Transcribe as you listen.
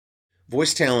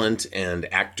Voice talent and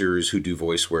actors who do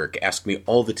voice work ask me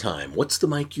all the time, what's the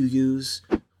mic you use?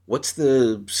 What's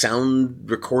the sound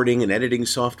recording and editing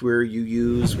software you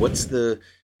use? What's the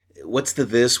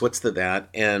this? What's the that?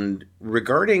 And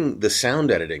regarding the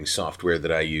sound editing software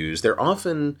that I use, they're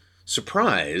often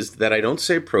surprised that I don't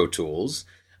say Pro Tools,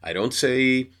 I don't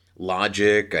say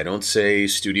Logic, I don't say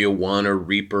Studio One or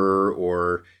Reaper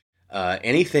or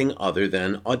anything other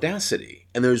than Audacity.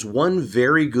 And there's one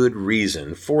very good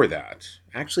reason for that.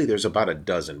 Actually, there's about a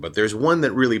dozen, but there's one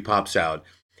that really pops out,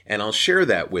 and I'll share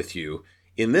that with you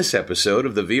in this episode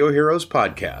of the VO Heroes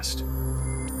podcast.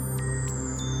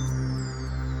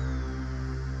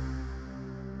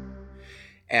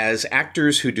 As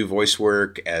actors who do voice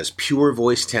work, as pure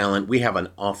voice talent, we have an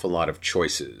awful lot of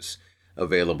choices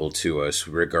available to us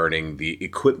regarding the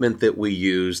equipment that we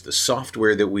use, the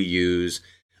software that we use,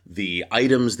 the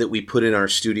items that we put in our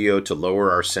studio to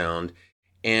lower our sound.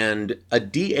 And a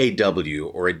DAW,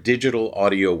 or a digital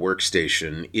audio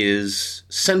workstation, is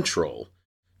central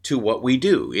to what we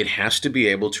do. It has to be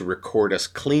able to record us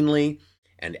cleanly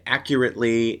and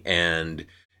accurately and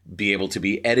be able to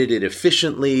be edited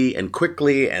efficiently and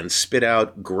quickly and spit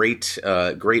out great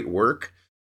work.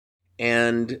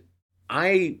 And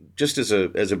I, just as a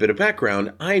bit of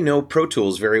background, I know Pro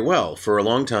Tools very well. For a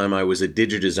long time, I was at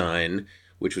DigiDesign,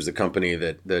 which was the company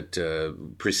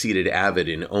that preceded Avid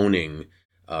in owning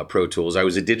Pro Tools. I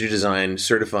was a DigiDesign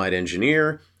certified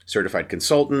engineer, certified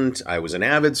consultant. I was an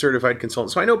Avid certified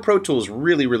consultant. So I know Pro Tools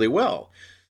really, really well.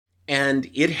 And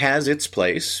it has its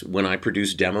place. When I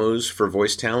produce demos for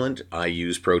voice talent, I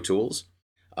use Pro Tools,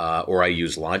 or I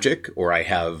use Logic, or I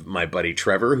have my buddy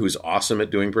Trevor, who's awesome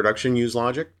at doing production, use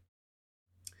Logic.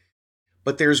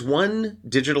 But there's one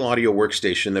digital audio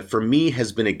workstation that for me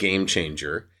has been a game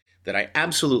changer, that I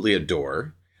absolutely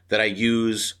adore, that I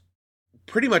use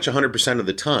pretty much 100% of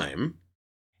the time,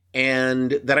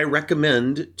 and that I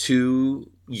recommend to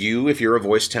you if you're a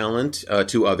voice talent,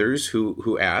 to others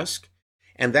who ask,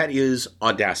 and that is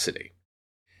Audacity.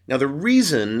 Now, the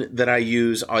reason that I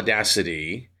use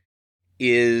Audacity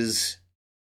is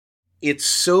it's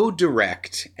so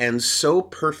direct and so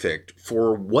perfect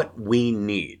for what we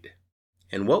need.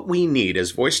 And what we need as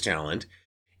voice talent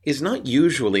is not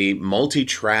usually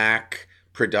multi-track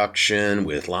production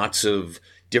with lots of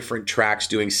different tracks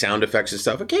doing sound effects and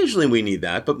stuff. Occasionally we need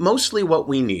that, but mostly what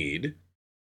we need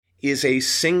is a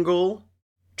single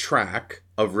track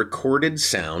of recorded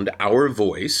sound, our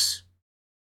voice,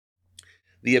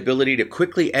 the ability to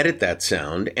quickly edit that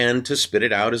sound and to spit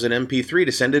it out as an MP3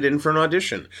 to send it in for an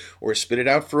audition, or spit it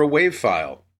out for a WAV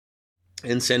file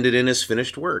and send it in as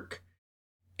finished work.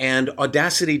 And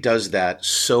Audacity does that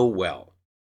so well.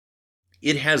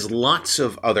 It has lots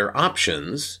of other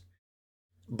options,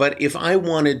 but if I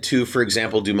wanted to, for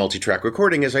example, do multi-track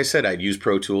recording, as I said, I'd use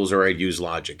Pro Tools or I'd use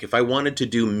Logic. If I wanted to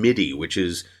do MIDI, which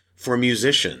is for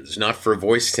musicians, not for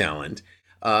voice talent,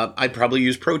 I'd probably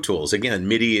use Pro Tools. Again,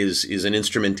 MIDI is an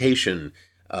instrumentation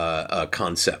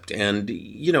concept, and,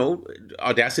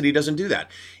 Audacity doesn't do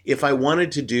that. If I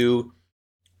wanted to do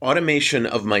automation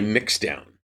of my mixdown,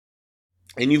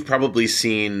 and you've probably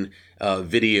seen a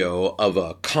video of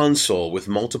a console with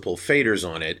multiple faders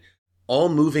on it, all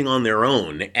moving on their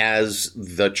own as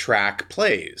the track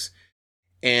plays.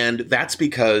 And that's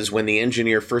because when the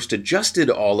engineer first adjusted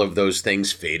all of those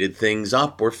things, faded things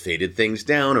up or faded things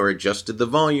down or adjusted the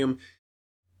volume,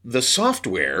 the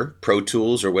software, Pro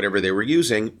Tools or whatever they were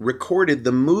using, recorded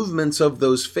the movements of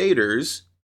those faders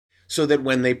so that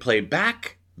when they play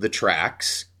back the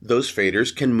tracks, those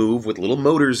faders can move with little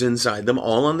motors inside them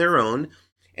all on their own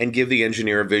and give the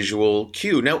engineer a visual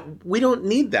cue. Now, we don't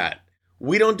need that.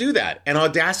 We don't do that. And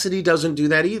Audacity doesn't do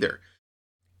that either.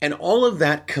 And all of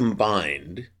that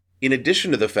combined, in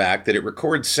addition to the fact that it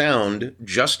records sound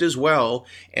just as well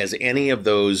as any of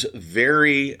those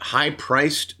very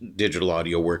high-priced digital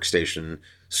audio workstation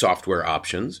software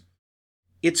options,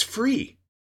 it's free.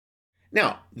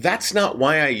 Now, that's not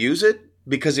why I use it,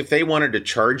 because if they wanted to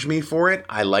charge me for it,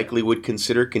 I likely would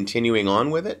consider continuing on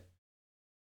with it.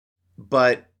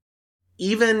 But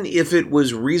even if it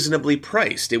was reasonably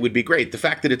priced, it would be great. The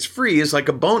fact that it's free is like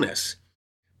a bonus.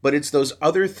 But it's those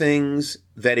other things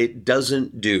that it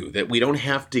doesn't do, that we don't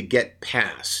have to get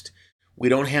past. We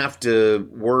don't have to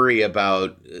worry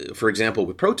about, for example,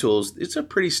 with Pro Tools, it's a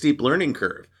pretty steep learning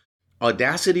curve.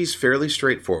 Audacity's fairly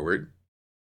straightforward.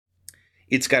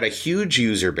 It's got a huge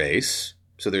user base.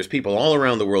 So there's people all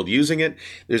around the world using it.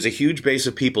 There's a huge base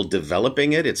of people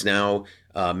developing it. It's now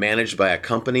managed by a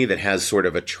company that has sort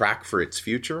of a track for its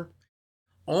future.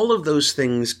 All of those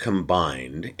things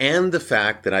combined, and the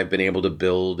fact that I've been able to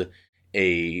build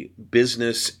a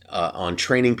business on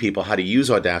training people how to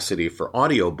use Audacity for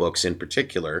audiobooks in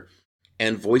particular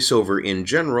and voiceover in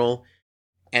general.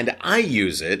 And I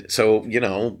use it. So,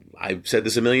 I've said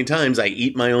this a million times. I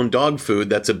eat my own dog food.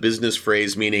 That's a business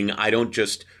phrase, meaning I don't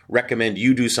just recommend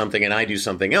you do something and I do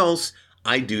something else.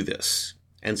 I do this.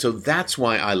 And so that's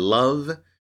why I love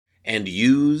and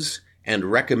use and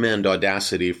recommend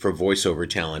Audacity for voiceover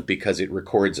talent, because it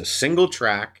records a single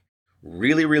track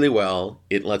really, really well.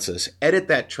 It lets us edit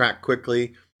that track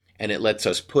quickly, and it lets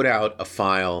us put out a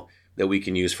file that we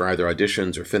can use for either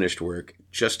auditions or finished work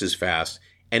just as fast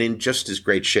and in just as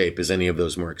great shape as any of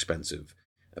those more expensive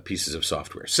pieces of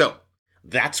software. So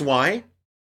that's why.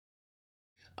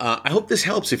 I hope this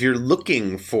helps if you're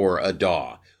looking for a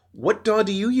DAW. What DAW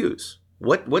do you use?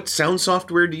 What sound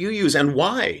software do you use, and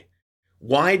why?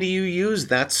 Why do you use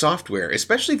that software?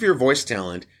 Especially if you're a voice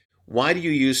talent, why do you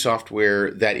use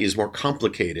software that is more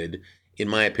complicated, in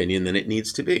my opinion, than it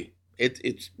needs to be?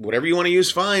 It's whatever you want to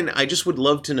use, fine. I just would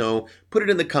love to know. Put it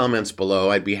in the comments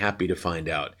below. I'd be happy to find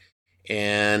out.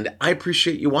 And I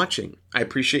appreciate you watching. I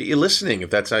appreciate you listening, if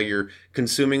that's how you're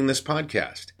consuming this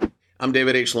podcast. I'm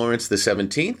David H. Lawrence, the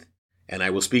 17th, and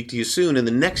I will speak to you soon in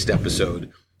the next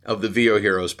episode of the VO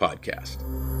Heroes podcast.